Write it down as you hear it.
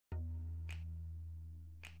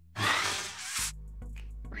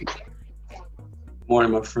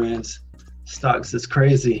Morning, my friends. Stocks is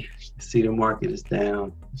crazy. You see the market is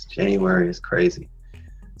down. It's January. It's crazy.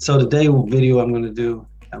 So today video I'm gonna do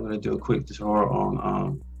a quick tutorial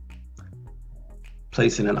on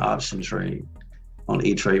placing an option trade on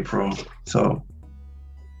Etrade Pro. So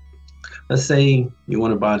let's say you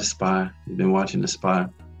want to buy the SPY. You've been watching the SPY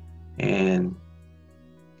and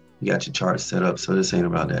you got your chart set up. So this ain't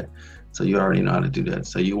about that. So you already know how to do that.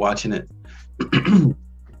 So you're watching it.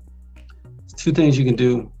 Two things you can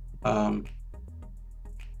do.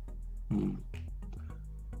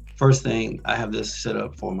 First thing, I have this set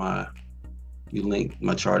up for my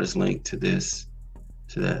chart is linked to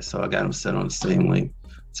that. So I got them set on the same link.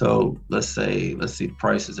 So let's see, the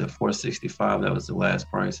price is at 465. That was the last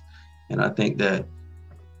price. And I think that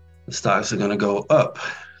the stocks are gonna go up.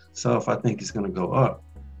 So if I think it's gonna go up,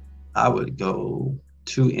 I would go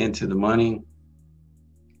 2 into the money.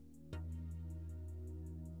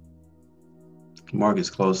 Market's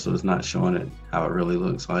close, so it's not showing it how it really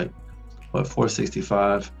looks like. But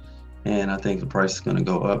 465, and I think the price is going to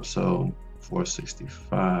go up. So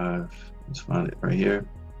 465, let's find it right here.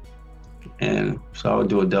 And so I would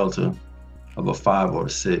do a delta of a 5 or a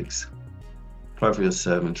 6, preferably a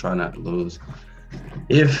 7. Try not to lose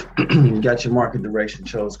if you got your market direction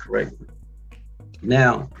chose correctly.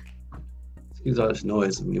 Now, excuse all this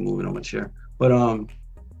noise of me moving on my chair, but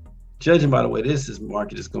judging by the way this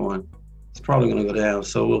market is going, it's probably going to go down,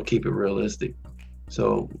 so we'll keep it realistic.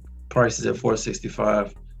 So price is at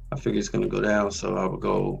 465. I figure it's going to go down, so I would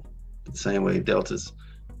go the same way. Deltas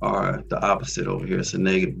are the opposite over here. It's a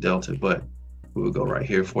negative delta, but we would go right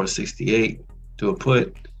here, 468, do a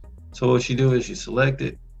put. So what you do is you select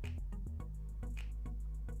it.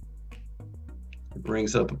 It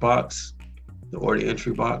brings up a box, the order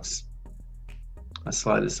entry box. I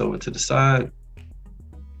slide this over to the side,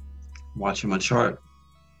 watching my chart.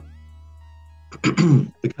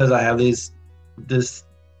 Because I have this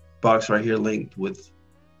box right here linked with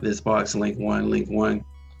this box, link one.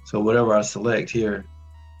 So whatever I select here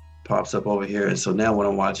pops up over here. And so now what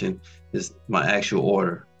I'm watching is my actual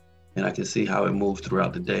order, and I can see how it moved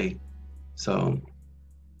throughout the day. So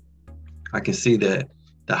I can see that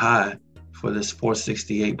the high for this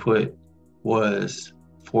 468 put was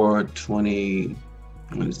 420.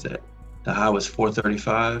 What is that? The high was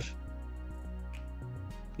 435.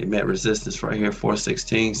 It met resistance right here,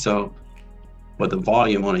 416. So, but the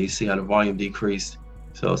volume on it, you see how the volume decreased.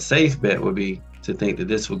 So a safe bet would be to think that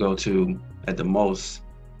this will go to, at the most,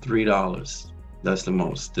 $3. That's the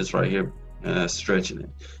most. This right here, and that's stretching it.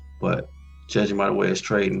 But judging by the way it's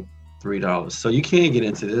trading, $3. So you can get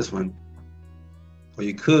into this one, or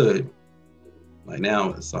you could. Like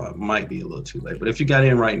now, it might be a little too late. But if you got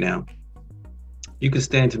in right now, you can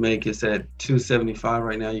stand to make, it's at 275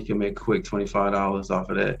 right now. You can make a quick $25 off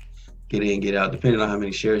of that. Get in, get out, depending on how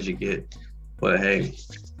many shares you get. But hey,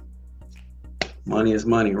 money is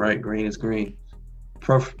money, right? Green is green.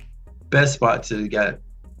 Best spot to get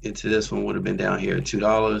into this one would have been down here at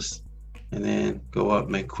 $2, and then go up,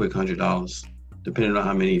 make a quick $100, depending on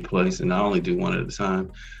how many you place. And I only do one at a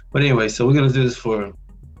time. But anyway, so we're gonna do this for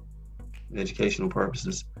educational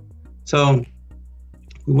purposes. So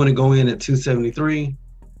we want to go in at 273.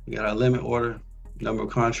 We got our limit order, number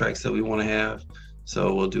of contracts that we want to have.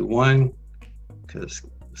 So we'll do 1, because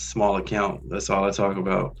small account, that's all I talk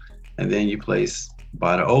about. And then you place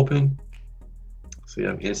buy to open. So you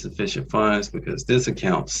have insufficient funds because this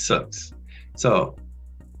account sucks. So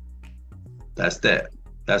that's that.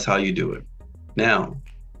 That's how you do it. Now,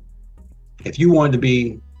 if you want to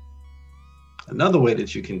be, another way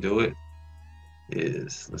that you can do it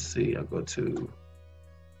is, let's see, I'll go to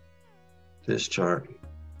this chart.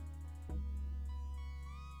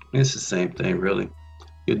 It's the same thing, really.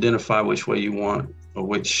 You identify which way you want, or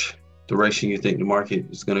which direction you think the market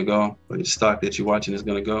is going to go, or the stock that you're watching is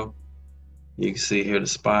going to go. You can see here the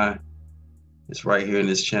SPY. It's right here in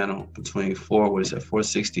this channel between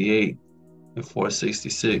 468 and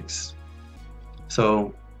 466.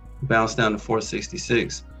 So bounce down to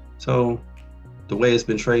 466. So the way it's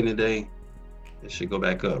been trading today, it should go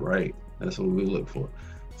back up, right? That's what we look for.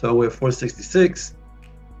 So with 466,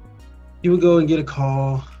 you would go and get a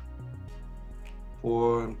call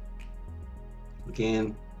for,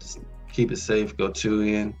 again, just keep it safe, go 2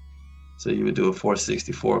 in. So you would do a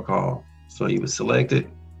 464 call. So you would select it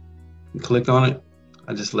and click on it.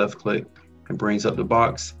 I just left click. It brings up the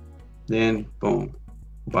box. Then boom,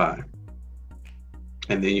 buy.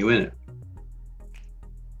 And then you in it.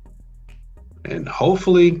 And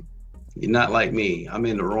hopefully you're not like me. I'm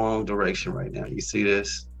in the wrong direction right now. You see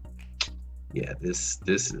this? Yeah, this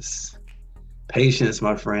is Patience,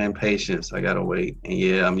 my friend, patience. I gotta wait. And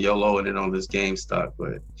yeah, I'm YOLOing it on this GameStop,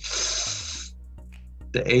 but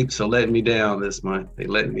the apes are letting me down this month. They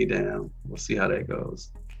letting me down. We'll see how that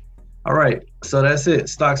goes. All right, so that's it.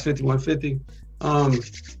 Stocks 5150.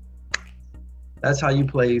 That's how you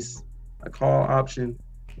place a call option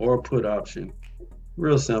or a put option.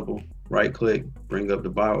 Real simple. Right click, bring up the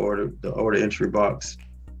buy order, the order entry box,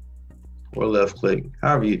 or left click,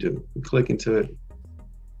 however you do. You click into it,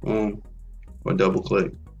 boom, or double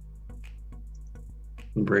click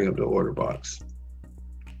and bring up the order box.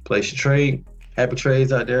 Place your trade. Happy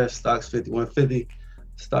trades out there. Stocks 5150.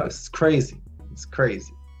 Stocks is crazy. It's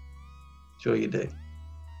crazy. Enjoy your day.